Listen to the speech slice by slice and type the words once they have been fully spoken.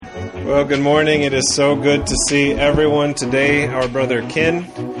Well, good morning. It is so good to see everyone today. Our brother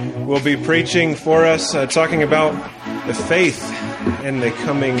Ken will be preaching for us, talking about the faith in the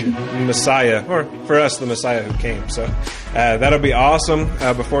coming Messiah, or for us, the Messiah who came. So that'll be awesome.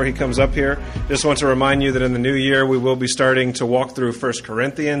 Before he comes up here, just want to remind you that in the new year, we will be starting to walk through 1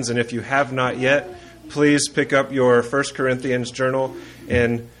 Corinthians. And if you have not yet, please pick up your 1 Corinthians journal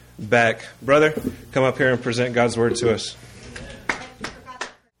and back. Brother, come up here and present God's word to us.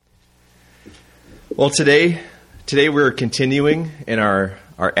 Well, today we're continuing in our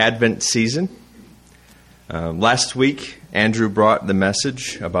Advent season. Last week, Andrew brought the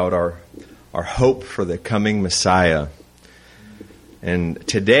message about our hope for the coming Messiah. And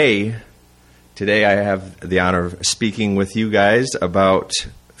today I have the honor of speaking with you guys about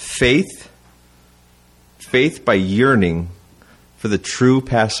faith by yearning for the true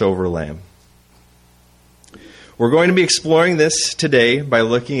Passover Lamb. We're going to be exploring this today by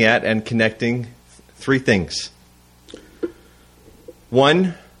looking at and connecting three things.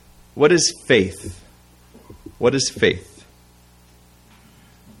 One, what is faith? What is faith?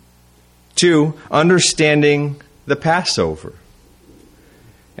 Two, understanding the Passover.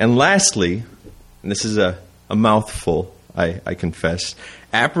 And lastly, and this is a mouthful, I confess,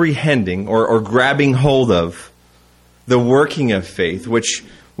 apprehending or grabbing hold of the working of faith, which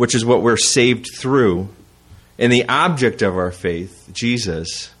is what we're saved through, and the object of our faith,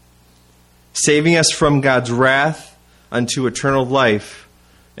 Jesus, saving us from God's wrath unto eternal life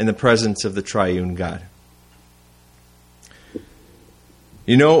in the presence of the triune God.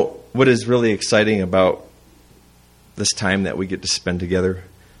 You know what is really exciting about this time that we get to spend together?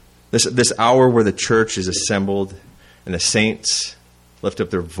 This hour where the church is assembled and the saints lift up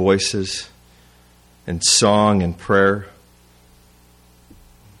their voices in song and prayer.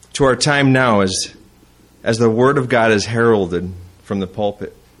 To our time now as the Word of God is heralded from the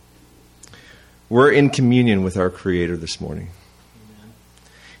pulpit. We're in communion with our Creator this morning. Amen.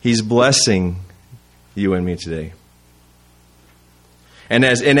 He's blessing you and me today. And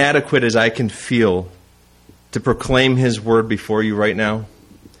as inadequate as I can feel to proclaim His Word before you right now,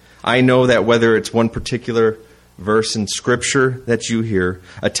 I know that whether it's one particular verse in Scripture that you hear,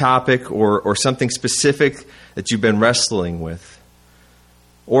 a topic or something specific that you've been wrestling with,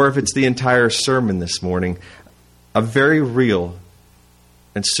 or if it's the entire sermon this morning, a very real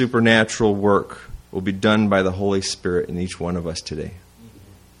and supernatural work will be done by the Holy Spirit in each one of us today.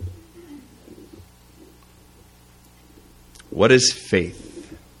 What is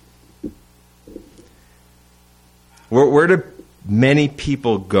faith? Where do many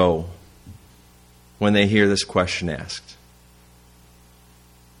people go when they hear this question asked?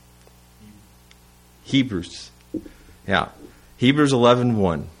 Hebrews. Yeah. Hebrews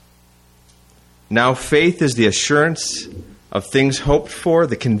 11:1. Now faith is the assurance of things hoped for,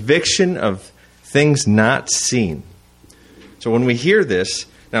 the conviction of things not seen. So when we hear this,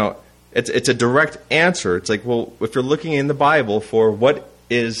 now it's a direct answer. It's like, well, if you're looking in the Bible for what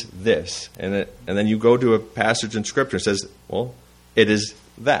is this, and then you go to a passage in Scripture that says, well, it is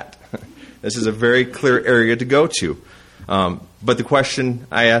that. This is a very clear area to go to. But the question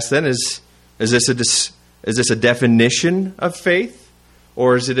I ask then is this a definition of faith,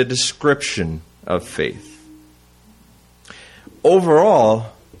 or is it a description of faith?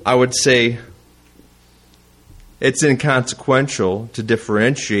 Overall, I would say it's inconsequential to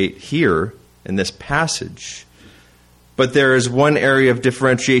differentiate here in this passage. But there is one area of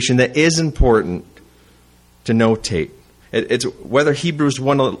differentiation that is important to notate. It's whether Hebrews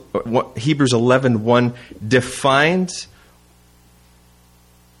 11:1 defines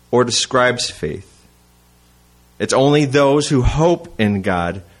or describes faith. It's only those who hope in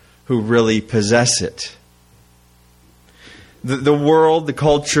God who really possess it. The world, the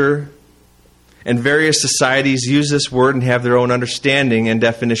culture, and various societies use this word and have their own understanding and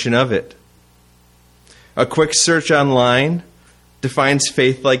definition of it. A quick search online defines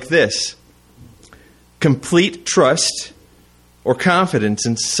faith like this: complete trust or confidence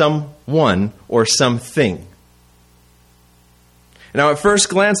in someone or something. Now, at first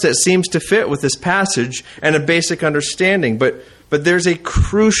glance, that seems to fit with this passage and a basic understanding, but there's a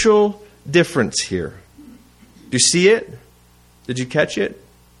crucial difference here. Do you see it? Did you catch it?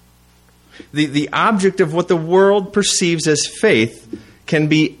 The object of what the world perceives as faith can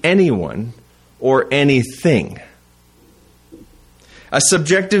be anyone or anything. A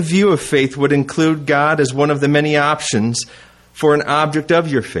subjective view of faith would include God as one of the many options for an object of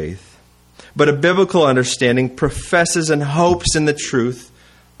your faith. But a biblical understanding professes and hopes in the truth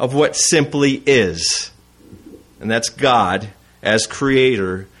of what simply is. And that's God as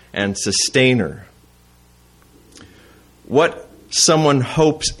creator and sustainer. What someone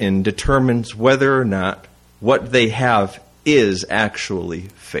hopes in determines whether or not what they have is actually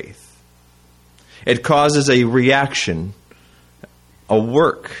faith. It causes a reaction, a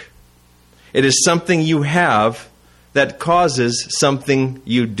work. It is something you have that causes something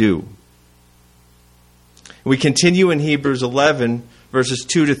you do. We continue in Hebrews 11, verses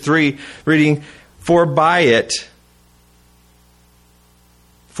 2 to 3, reading, For by it,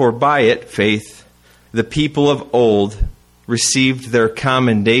 faith, the people of old received their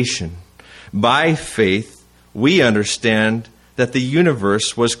commendation. By faith, we understand that the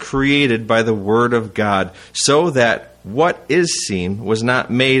universe was created by the Word of God, so that what is seen was not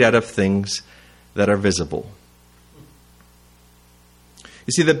made out of things that are visible.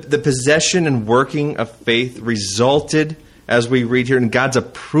 You see, the possession and working of faith resulted, as we read here, in God's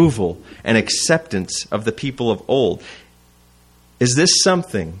approval and acceptance of the people of old. Is this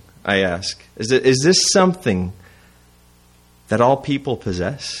something, I ask, is this something that all people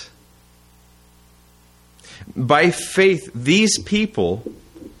possess? By faith, these people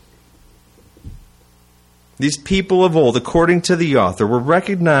of old, according to the author, were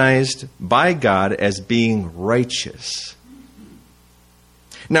recognized by God as being righteous.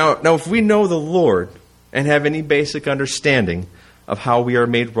 Now, if we know the Lord and have any basic understanding of how we are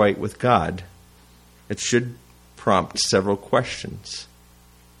made right with God, it should prompt several questions.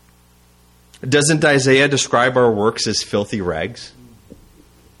 Doesn't Isaiah describe our works as filthy rags?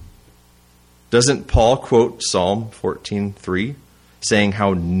 Doesn't Paul quote Psalm 14:3, saying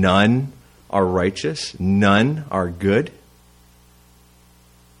how none are righteous, none are good?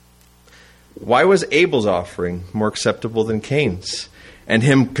 Why was Abel's offering more acceptable than Cain's, and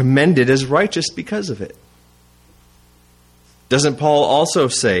him commended as righteous because of it? Doesn't Paul also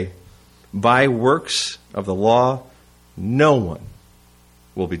say, by works of the law, no one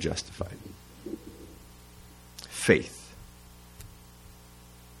will be justified? Faith.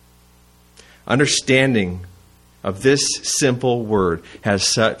 Understanding of this simple word has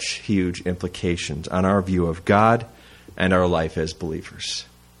such huge implications on our view of God and our life as believers.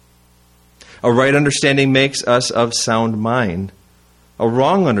 A right understanding makes us of sound mind. A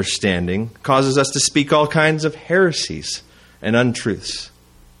wrong understanding causes us to speak all kinds of heresies and untruths.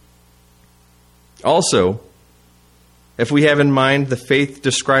 Also, if we have in mind the faith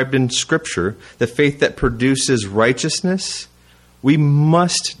described in Scripture, the faith that produces righteousness, we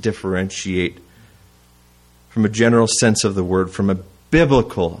must differentiate from a general sense of the word from a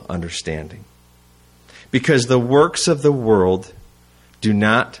biblical understanding. Because the works of the world do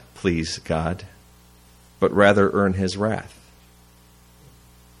not please God, but rather earn His wrath.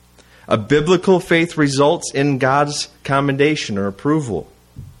 A biblical faith results in God's commendation or approval.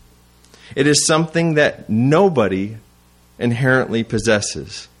 It is something that nobody inherently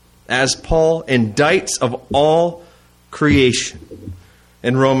possesses. As Paul indicts of all creation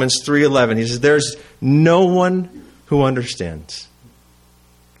in Romans 3:11, he says, there's no one who understands.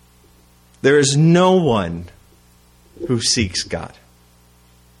 There is no one who seeks God.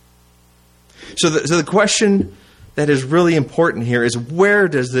 So the question that is really important here is, where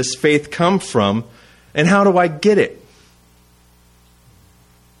does this faith come from, and how do I get it?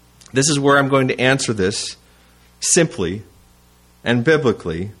 This is where I'm going to answer this simply and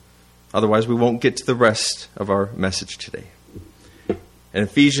biblically. Otherwise, we won't get to the rest of our message today. In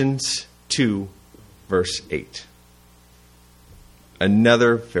Ephesians 2, verse 8.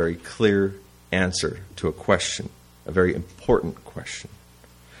 Another very clear answer to a question, a very important question.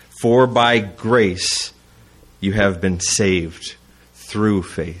 For by grace you have been saved through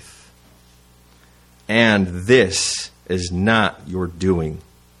faith. And this is not your doing.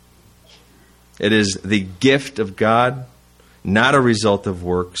 It is the gift of God, not a result of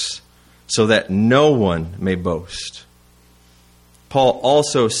works, so that no one may boast. Paul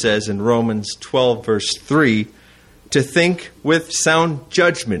also says in Romans 12, verse 3, to think with sound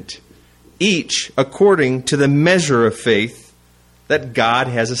judgment, each according to the measure of faith that God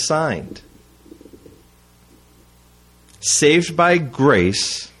has assigned. Saved by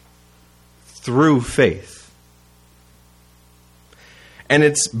grace through faith. And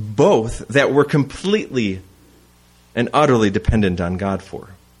it's both that we're completely and utterly dependent on God for.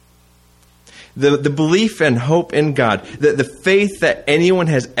 The belief and hope in God, the faith that anyone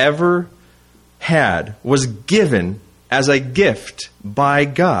has ever had, was given as a gift by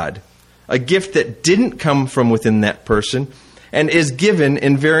God. A gift that didn't come from within that person and is given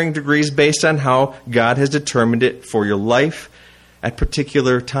in varying degrees based on how God has determined it for your life at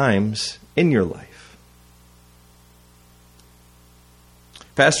particular times in your life.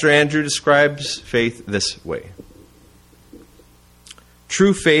 Pastor Andrew describes faith this way.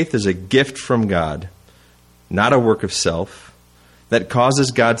 True faith is a gift from God, not a work of self, that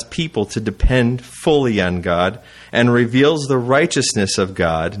causes God's people to depend fully on God and reveals the righteousness of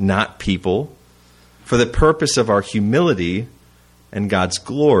God, not people, for the purpose of our humility and God's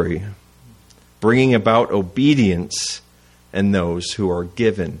glory, bringing about obedience in those who are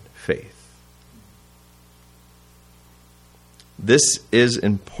given faith. This is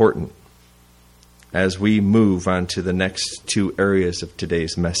important as we move on to the next two areas of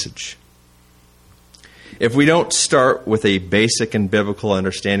today's message. If we don't start with a basic and biblical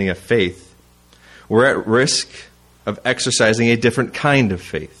understanding of faith, we're at risk of exercising a different kind of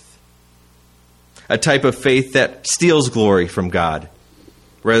faith. A type of faith that steals glory from God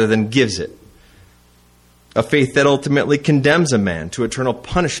rather than gives it. A faith that ultimately condemns a man to eternal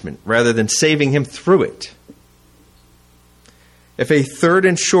punishment rather than saving him through it. If a third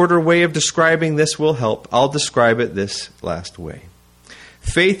and shorter way of describing this will help, I'll describe it this last way.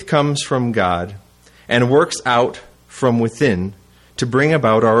 Faith comes from God and works out from within to bring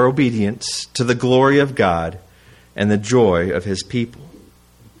about our obedience to the glory of God and the joy of His people.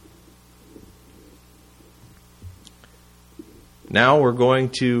 Now we're going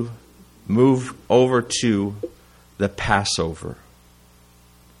to move over to the Passover.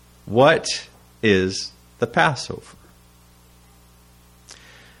 What is the Passover?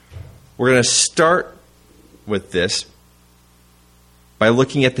 We're going to start with this by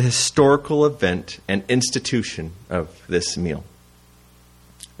looking at the historical event and institution of this meal.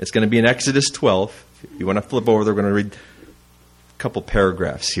 It's going to be in Exodus 12. If you want to flip over, we're going to read a couple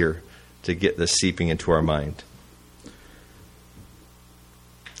paragraphs here to get this seeping into our mind.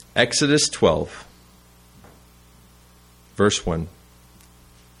 Exodus 12, verse 1.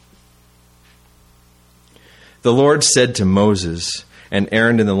 The Lord said to Moses and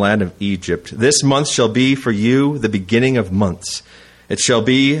Aaron in the land of Egypt, "This month shall be for you the beginning of months. It shall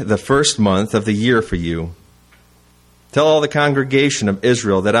be the first month of the year for you. Tell all the congregation of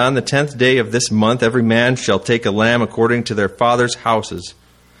Israel that on the 10th day of this month every man shall take a lamb according to their father's houses,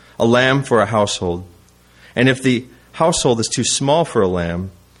 a lamb for a household. And if the household is too small for a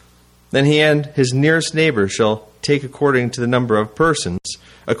lamb, then he and his nearest neighbor shall take according to the number of persons,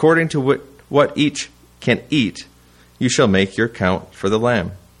 according to what each can eat. You shall make your count for the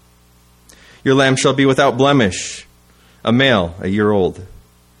lamb. Your lamb shall be without blemish, a male, a year old.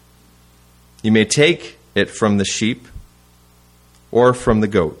 You may take it from the sheep or from the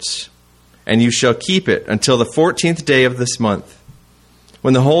goats, and you shall keep it until the 14th day of this month,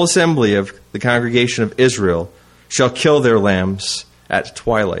 when the whole assembly of the congregation of Israel shall kill their lambs at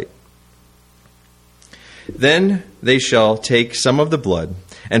twilight. Then they shall take some of the blood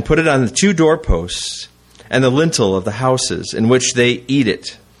and put it on the 2 doorposts and the lintel of the houses in which they eat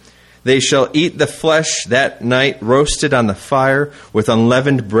it. They shall eat the flesh that night roasted on the fire with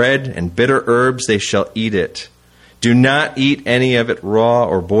unleavened bread and bitter herbs they shall eat it. Do not eat any of it raw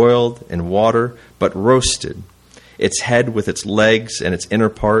or boiled in water, but roasted, its head with its legs and its inner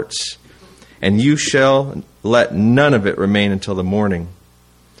parts. And you shall let none of it remain until the morning.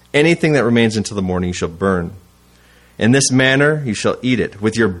 Anything that remains until the morning you shall burn. In this manner you shall eat it,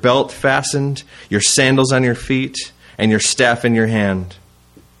 with your belt fastened, your sandals on your feet, and your staff in your hand.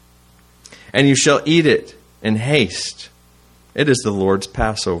 And you shall eat it in haste. It is the Lord's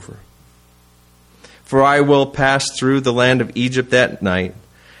Passover. For I will pass through the land of Egypt that night,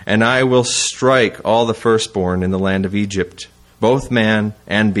 and I will strike all the firstborn in the land of Egypt, both man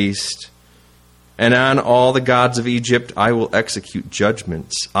and beast. And on all the gods of Egypt I will execute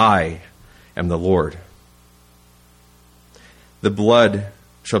judgments. I am the Lord. The blood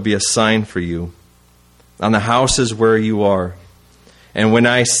shall be a sign for you on the houses where you are. And when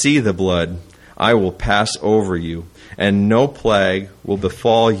I see the blood, I will pass over you, and no plague will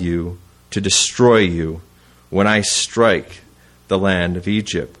befall you to destroy you when I strike the land of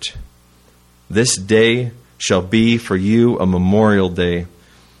Egypt. This day shall be for you a memorial day,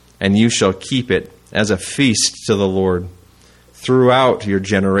 and you shall keep it as a feast to the Lord throughout your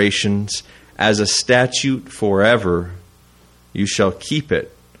generations, as a statute forever. You shall keep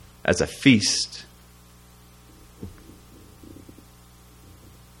it as a feast.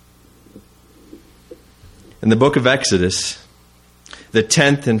 In the book of Exodus, the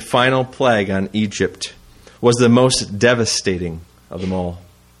 10th and final plague on Egypt was the most devastating of them all.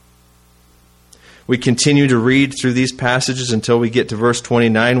 We continue to read through these passages until we get to verse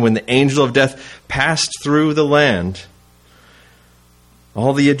 29, when the angel of death passed through the land.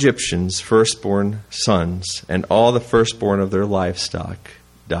 All the Egyptians' firstborn sons and all the firstborn of their livestock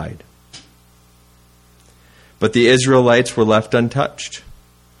died. But the Israelites were left untouched.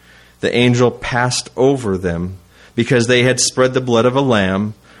 The angel passed over them because they had spread the blood of a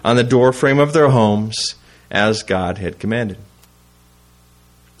lamb on the doorframe of their homes as God had commanded.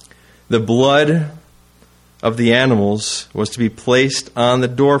 The blood of the animals was to be placed on the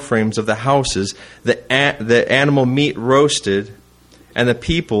door frames of the houses, the animal meat roasted, and the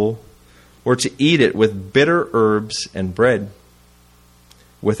people were to eat it with bitter herbs and bread,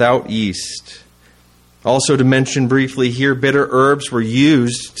 without yeast. Also to mention briefly here, bitter herbs were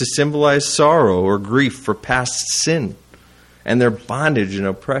used to symbolize sorrow or grief for past sin and their bondage and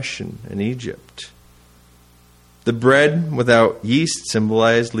oppression in Egypt. The bread without yeast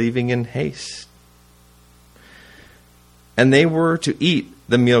symbolized leaving in haste. And they were to eat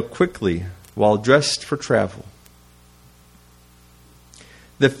the meal quickly while dressed for travel.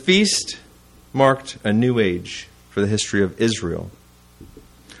 The feast marked a new age for the history of Israel.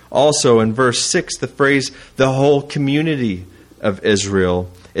 Also in verse 6, the phrase, the whole community of Israel,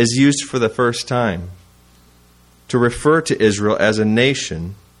 is used for the first time to refer to Israel as a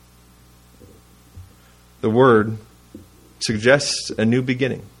nation. The word suggests a new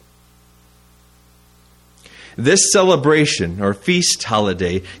beginning. This celebration or feast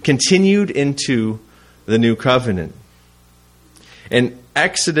holiday continued into the new covenant. In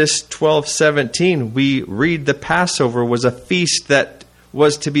Exodus 12:17, we read the Passover was a feast that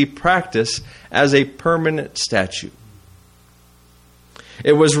was to be practiced as a permanent statute.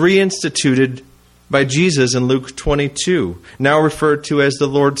 It was reinstituted by Jesus in Luke 22, now referred to as the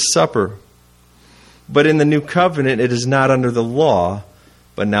Lord's Supper. But in the new covenant, it is not under the law,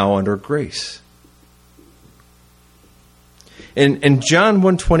 but now under grace. In John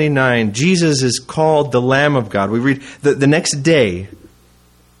 1:29, Jesus is called the Lamb of God. We read the next day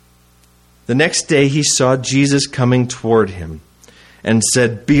he saw Jesus coming toward him and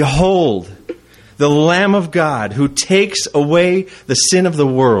said, "Behold, the Lamb of God who takes away the sin of the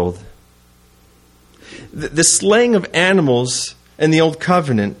world." The slaying of animals in the Old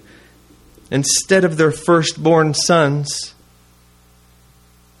Covenant, instead of their firstborn sons,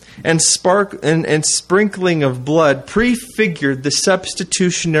 and sprinkling of blood prefigured the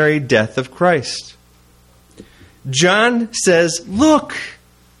substitutionary death of Christ. John says, "Look."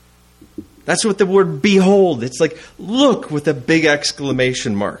 That's what the word "behold." It's like, look, with a big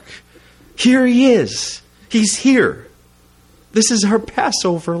exclamation mark. Here he is. He's here. This is our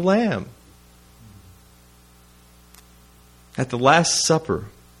Passover lamb. At the Last Supper,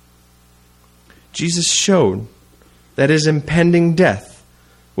 Jesus showed that his impending death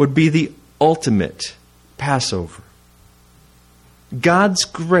would be the ultimate Passover. God's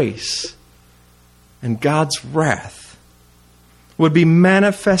grace and God's wrath would be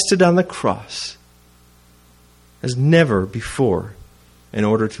manifested on the cross as never before in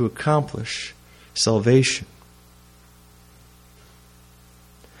order to accomplish salvation.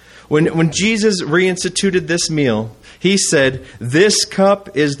 When Jesus reinstituted this meal, he said, "This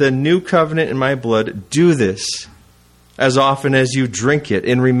cup is the new covenant in my blood. Do this as often as you drink it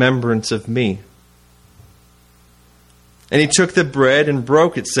in remembrance of me." And he took the bread and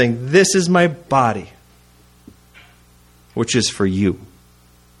broke it, saying, "This is my body, which is for you.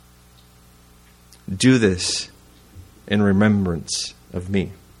 Do this in remembrance of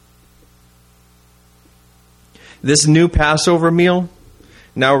me." This new Passover meal,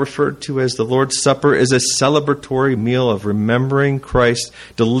 now referred to as the Lord's Supper, is a celebratory meal of remembering Christ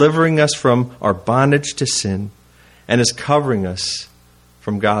delivering us from our bondage to sin and is covering us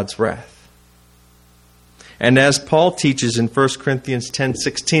from God's wrath. And as Paul teaches in 1 Corinthians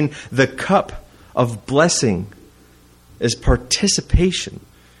 10:16, the cup of blessing is participation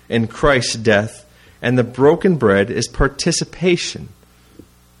in Christ's death, and the broken bread is participation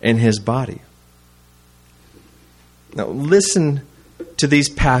in his body. Now listen to these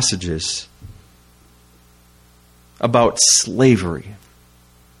passages about slavery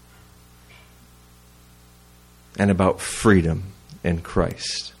and about freedom in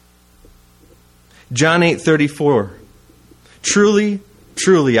Christ. John 8:34, "Truly,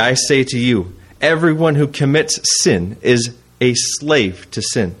 truly, I say to you, everyone who commits sin is a slave to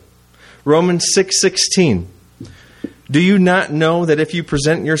sin." Romans 6:16, "Do you not know that if you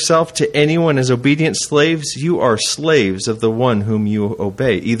present yourself to anyone as obedient slaves, you are slaves of the one whom you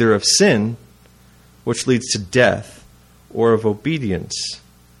obey, either of sin, which leads to death, or of obedience,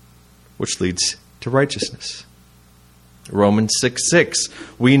 which leads to righteousness?" Romans 6:6,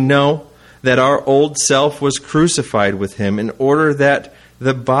 "We know that our old self was crucified with him in order that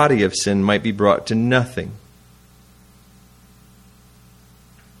the body of sin might be brought to nothing,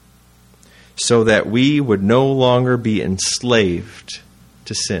 so that we would no longer be enslaved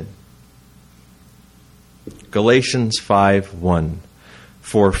to sin." Galatians 5:1,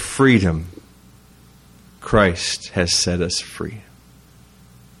 "For freedom Christ has set us free.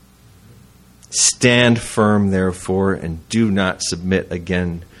 Stand firm, therefore, and do not submit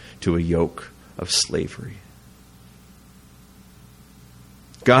again to a yoke of slavery.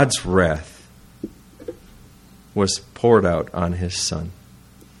 God's wrath was poured out on his Son,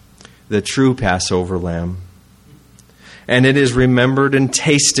 the true Passover lamb. And it is remembered and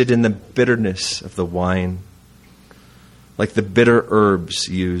tasted in the bitterness of the wine, like the bitter herbs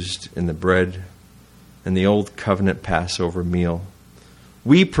used in the bread and the old covenant Passover meal.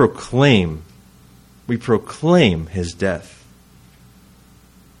 We proclaim his death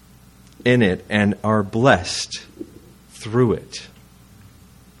in it and are blessed through it.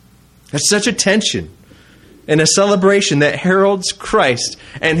 There's such a tension and a celebration that heralds Christ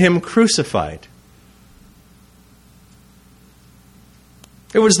and him crucified.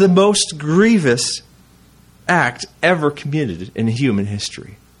 It was the most grievous act ever committed in human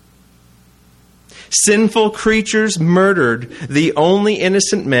history. Sinful creatures murdered the only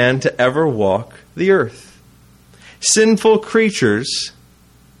innocent man to ever walk the earth. Sinful creatures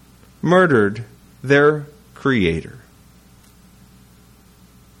murdered their Creator.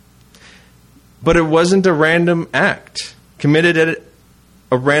 But it wasn't a random act committed at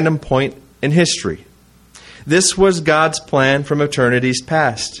a random point in history. This was God's plan from eternity's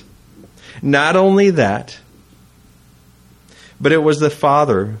past. Not only that, but it was the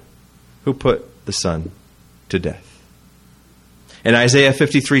Father who put the Son to death. In Isaiah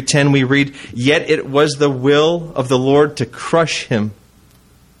 53:10 we read, "Yet it was the will of the Lord to crush him.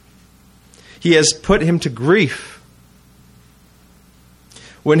 He has put him to grief.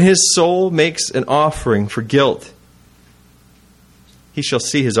 When his soul makes an offering for guilt, he shall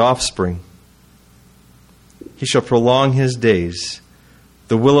see his offspring. He shall prolong his days.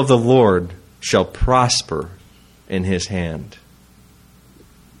 The will of the Lord shall prosper in his hand."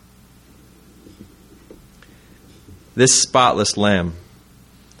 This spotless lamb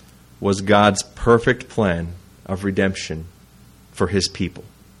was God's perfect plan of redemption for his people.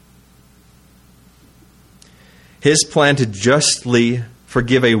 His plan to justly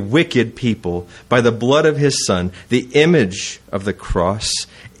forgive a wicked people by the blood of his Son, the image of the cross,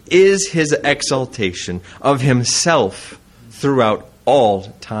 is his exaltation of himself throughout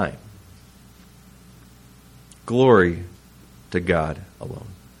all time. Glory to God alone.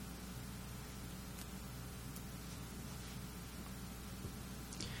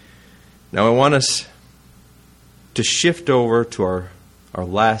 Now I want us to shift over to our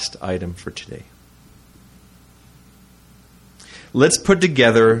last item for today. Let's put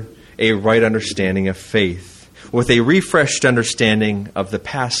together a right understanding of faith with a refreshed understanding of the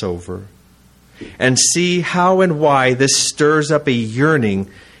Passover and see how and why this stirs up a yearning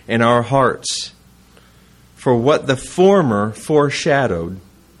in our hearts for what the former foreshadowed,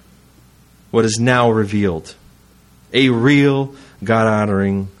 what is now revealed. A real,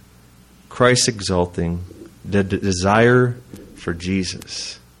 God-honoring, Christ-exalting desire for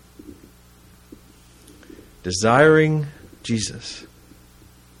Jesus. Desiring Jesus.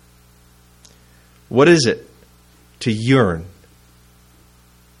 What is it to yearn?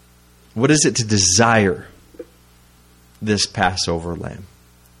 What is it to desire this Passover lamb?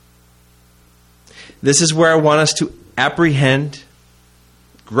 This is where I want us to apprehend,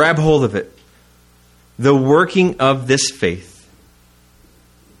 grab hold of it, the working of this faith,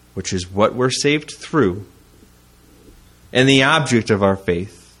 which is what we're saved through, and the object of our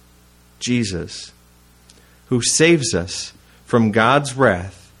faith, Jesus, who saves us from God's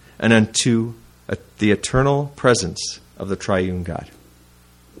wrath and unto the eternal presence of the triune God.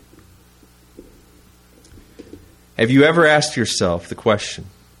 Have you ever asked yourself the question,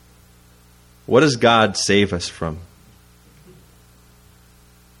 what does God save us from?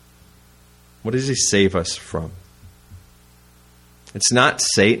 What does he save us from? It's not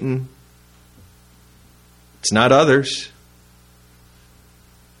Satan. It's not others.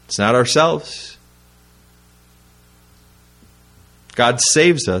 It's not ourselves. God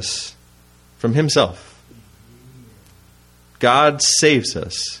saves us from himself. God saves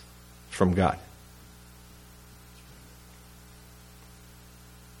us from God.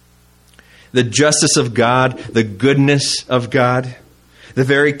 The justice of God, the goodness of God, the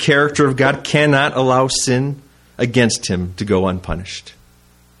very character of God cannot allow sin against him to go unpunished.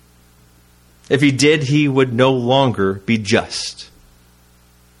 If he did, he would no longer be just.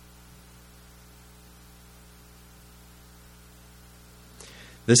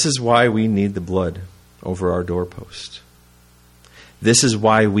 This is why we need the blood over our doorpost. This is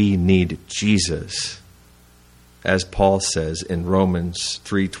why we need Jesus, as Paul says in Romans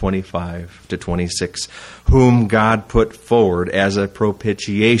 3:25-26, whom God put forward as a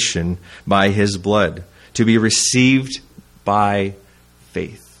propitiation by his blood, to be received by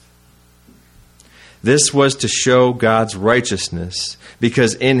faith. This was to show God's righteousness,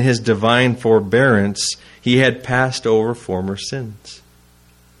 because in his divine forbearance he had passed over former sins.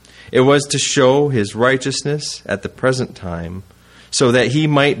 It was to show his righteousness at the present time, so that he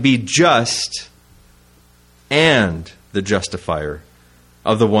might be just and the justifier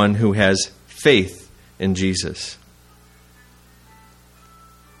of the one who has faith in Jesus.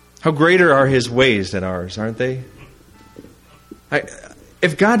 How greater are his ways than ours, aren't they?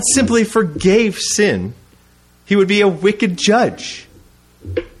 If God simply forgave sin, he would be a wicked judge.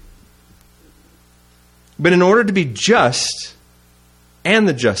 But in order to be just and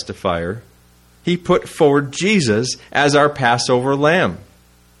the justifier, he put forward Jesus as our Passover lamb,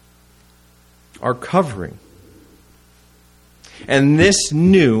 our covering. And this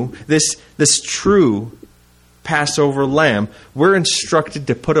true Passover lamb, we're instructed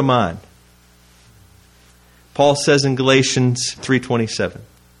to put him on. Paul says in Galatians 3:27,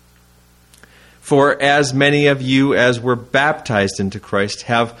 "For as many of you as were baptized into Christ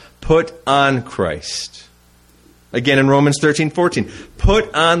have put on Christ." Again in Romans 13:14,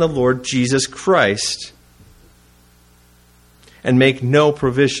 "Put on the Lord Jesus Christ and make no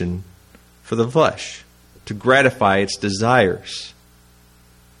provision for the flesh to gratify its desires."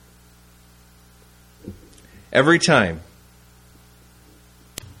 Every time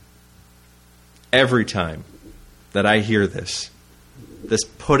that I hear this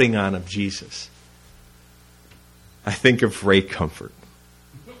putting on of Jesus, I think of Ray Comfort.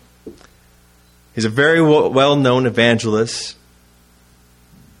 He's a very well-known evangelist,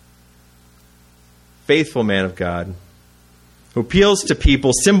 faithful man of God, who appeals to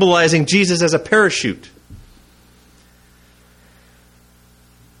people symbolizing Jesus as a parachute.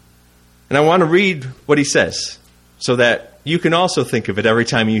 And I want to read what he says so that you can also think of it every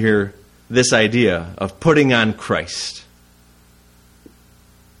time you hear this idea of putting on Christ.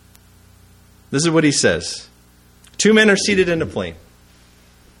 This is what he says. 2 men are seated in a plane.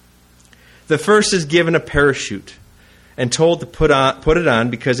 The first is given a parachute and told to put it on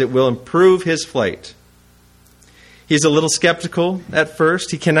because it will improve his flight. He's a little skeptical at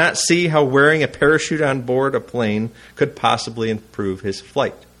first. He cannot see how wearing a parachute on board a plane could possibly improve his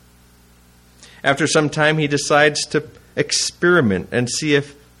flight. After some time, he decides to experiment and see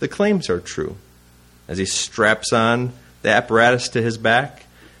if the claims are true. As he straps on the apparatus to his back,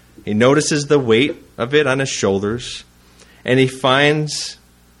 he notices the weight of it on his shoulders, and he finds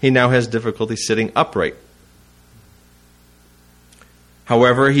he now has difficulty sitting upright.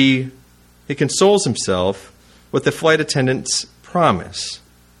 However, he consoles himself with the flight attendant's promise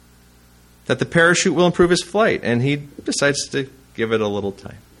that the parachute will improve his flight, and he decides to give it a little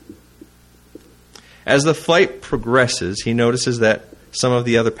time. As the flight progresses, he notices that some of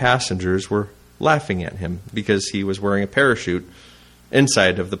the other passengers were laughing at him because he was wearing a parachute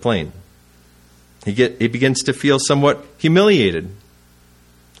inside of the plane. He begins to feel somewhat humiliated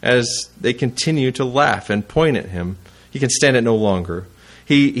as they continue to laugh and point at him. He can stand it no longer.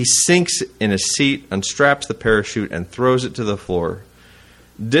 He sinks in his seat, unstraps the parachute, and throws it to the floor.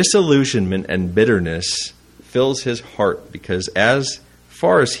 Disillusionment and bitterness fills his heart because as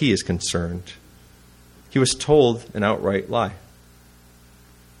far as he is concerned, he was told an outright lie.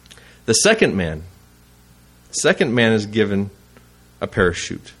 The second man is given a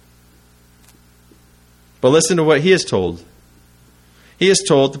parachute. But listen to what he is told. He is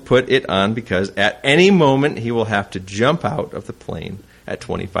told to put it on because at any moment he will have to jump out of the plane at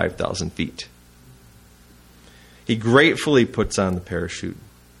 25,000 feet. He gratefully puts on the parachute.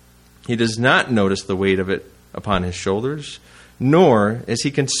 He does not notice the weight of it upon his shoulders, nor is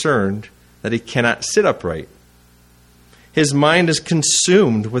he concerned that he cannot sit upright. His mind is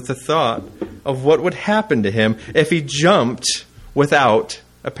consumed with the thought of what would happen to him if he jumped without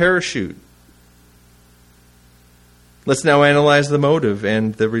a parachute. Let's now analyze the motive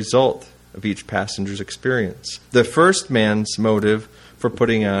and the result of each passenger's experience. The first man's motive for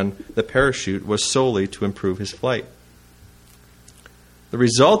putting on the parachute was solely to improve his flight. The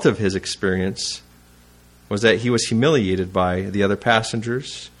result of his experience was that he was humiliated by the other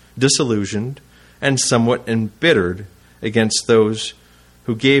passengers, disillusioned, and somewhat embittered against those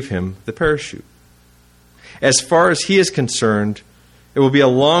who gave him the parachute. As far as he is concerned, it will be a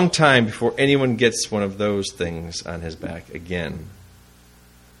long time before anyone gets one of those things on his back again.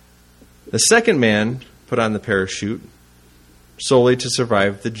 The second man put on the parachute solely to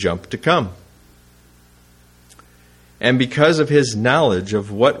survive the jump to come. And because of his knowledge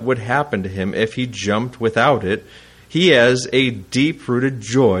of what would happen to him if he jumped without it, he has a deep-rooted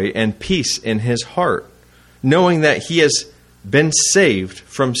joy and peace in his heart, knowing that he has been saved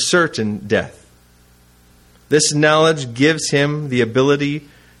from certain death. This knowledge gives him the ability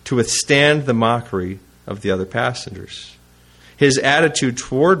to withstand the mockery of the other passengers. His attitude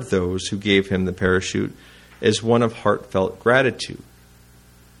toward those who gave him the parachute is one of heartfelt gratitude.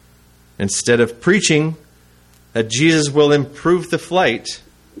 Instead of preaching that Jesus will improve the flight,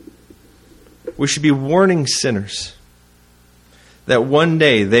 we should be warning sinners that one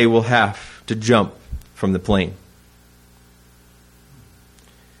day they will have to jump from the plane.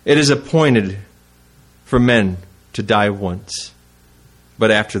 It is appointed for men to die once,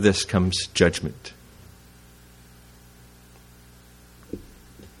 but after this comes judgment.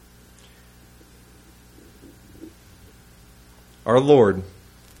 Our Lord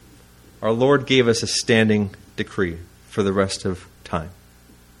gave us a standing decree for the rest of time.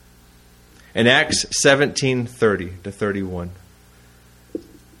 In Acts 17:30-31,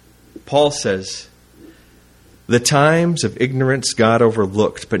 Paul says, "The times of ignorance God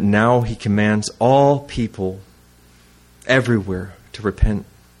overlooked, but now he commands all people everywhere to repent,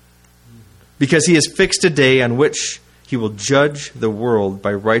 because he has fixed a day on which he will judge the world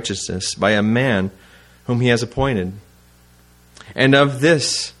by righteousness by a man whom he has appointed. And of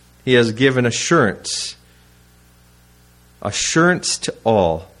this he has given assurance to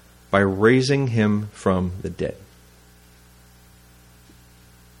all by raising him from the dead."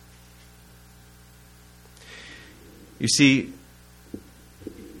 You see,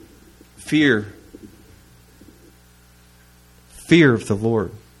 fear of the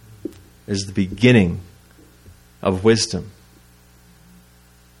Lord is the beginning of wisdom.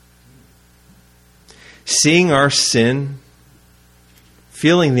 Seeing our sin,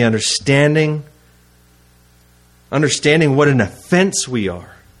 feeling the understanding what an offense we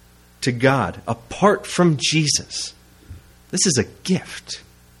are to God apart from Jesus. This is a gift.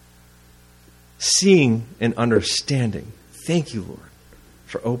 Seeing and understanding. Thank you, Lord,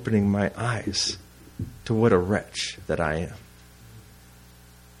 for opening my eyes to what a wretch that I am.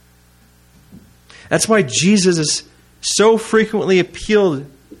 That's why Jesus is so frequently appealed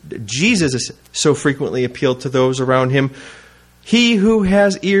to those around him. He who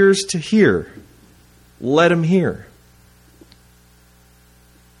has ears to hear, let him hear.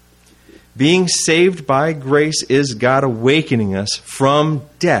 Being saved by grace is God awakening us from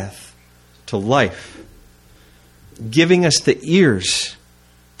death to life, giving us the ears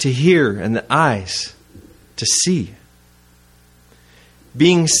to hear and the eyes to see.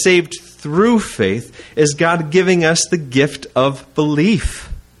 Being saved through faith is God giving us the gift of belief,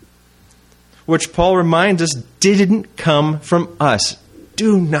 which Paul reminds us didn't come from us.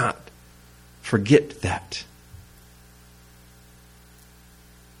 Do not forget that.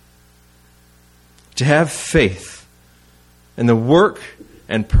 To have faith in the work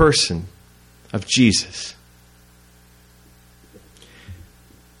and person of Jesus.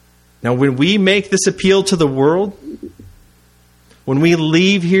 Now, when we make this appeal to the world, when we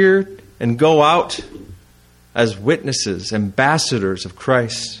leave here and go out as witnesses, ambassadors of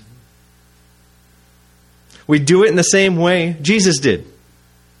Christ, we do it in the same way Jesus did.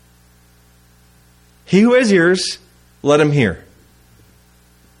 He who has ears, let him hear.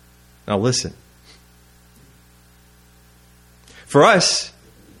 Now listen. For us,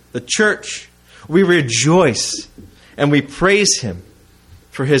 the church, we rejoice and we praise him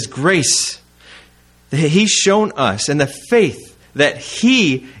for his grace that he's shown us and the faith that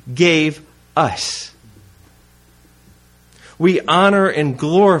he gave us. We honor and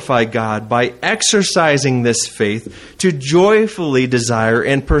glorify God by exercising this faith to joyfully desire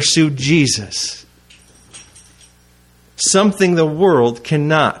and pursue Jesus, something the world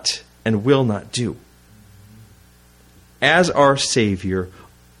cannot and will not do. As our Savior,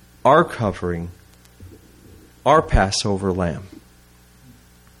 our covering, our Passover lamb.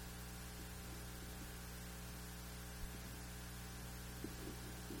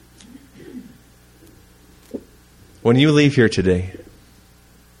 When you leave here today,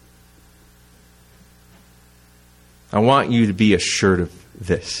 I want you to be assured of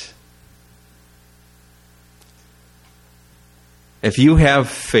this. If you have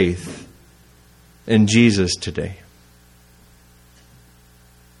faith in Jesus today,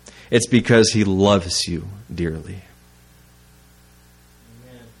 it's because he loves you dearly.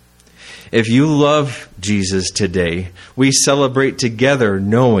 Amen. If you love Jesus today, we celebrate together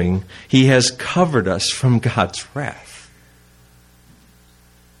knowing he has covered us from God's wrath.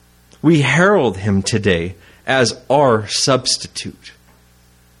 We herald him today as our substitute,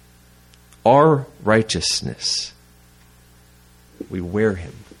 our righteousness. We wear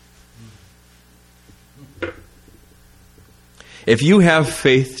him. If you have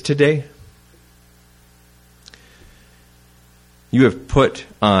faith today, you have put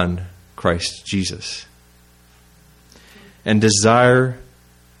on Christ Jesus and desire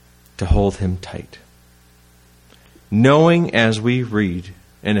to hold him tight. Knowing, as we read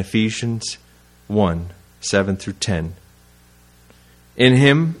in Ephesians 1, 7 through 10, in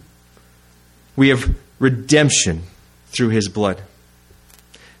him we have redemption through his blood,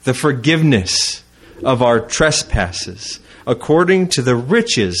 the forgiveness of our trespasses, according to the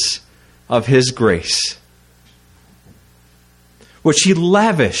riches of his grace, which he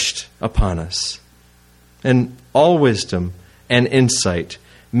lavished upon us in all wisdom and insight,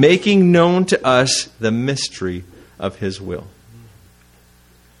 making known to us the mystery of his will,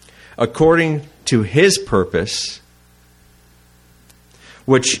 according to his purpose,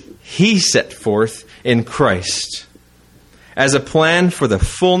 which he set forth in Christ as a plan for the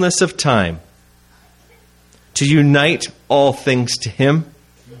fullness of time, to unite all things to him,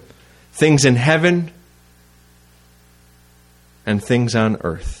 things in heaven and things on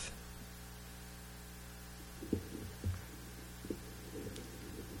earth.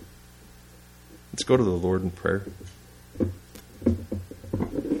 Let's go to the Lord in prayer.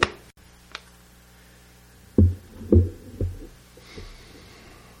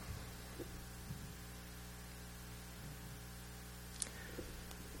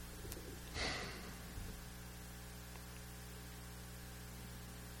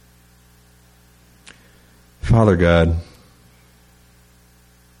 Father God,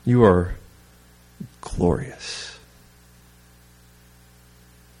 you are glorious.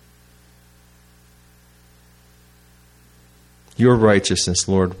 Your righteousness,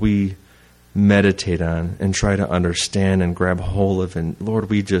 Lord, we meditate on and try to understand and grab hold of, and Lord,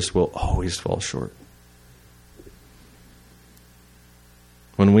 we just will always fall short.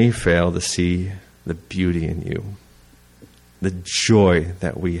 When we fail to see the beauty in you, the joy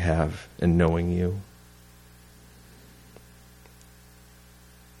that we have in knowing you,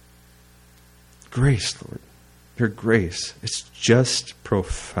 grace, Lord, your grace, it's just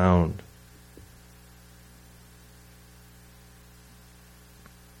profound.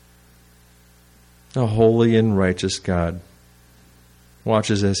 A holy and righteous God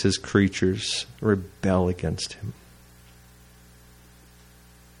watches as his creatures rebel against him.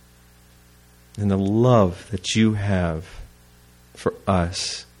 And the love that you have for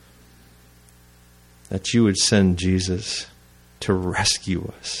us, that you would send Jesus to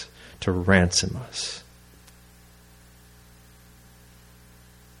rescue us, to ransom us.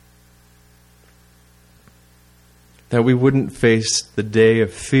 That we wouldn't face the day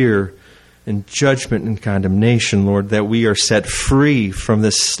of fear and judgment and condemnation, Lord, that we are set free from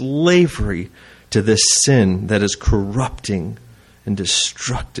this slavery to this sin that is corrupting and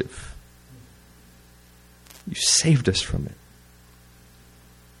destructive. You saved us from it.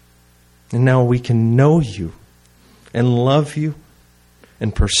 And now we can know you and love you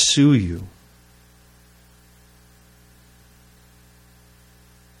and pursue you.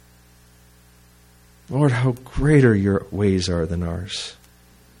 Lord, how greater your ways are than ours.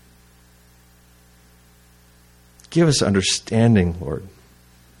 Give us understanding, Lord.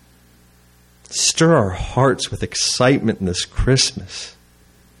 Stir our hearts with excitement in this Christmas.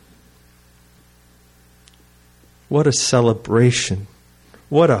 What a celebration.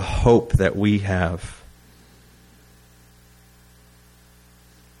 What a hope that we have.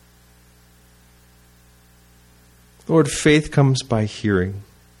 Lord, faith comes by hearing,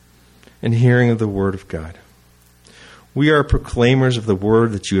 and hearing of the Word of God. We are proclaimers of the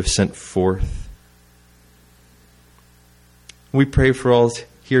Word that you have sent forth. We pray for all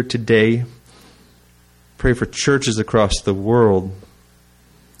here today. Pray for churches across the world.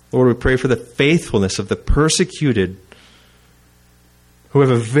 Lord, we pray for the faithfulness of the persecuted who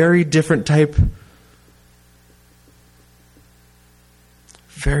have a very different type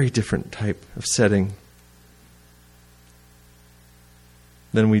of setting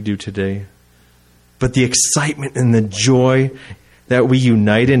than we do today. But the excitement and the joy that we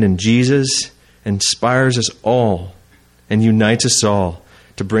unite in Jesus inspires us all and unites us all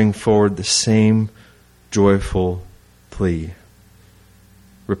to bring forward the same joyful plea.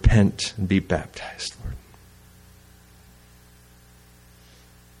 Repent and be baptized, Lord.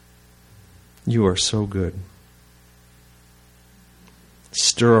 You are so good.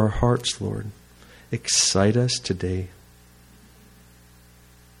 Stir our hearts, Lord. Excite us today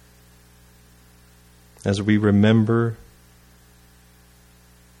as we remember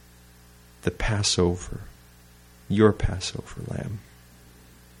the Passover, your Passover lamb.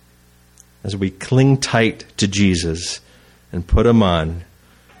 As we cling tight to Jesus and put him on,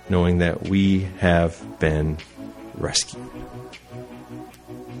 knowing that we have been rescued.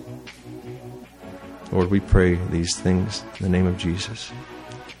 Lord, we pray these things in the name of Jesus.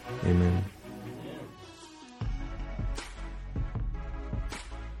 Amen.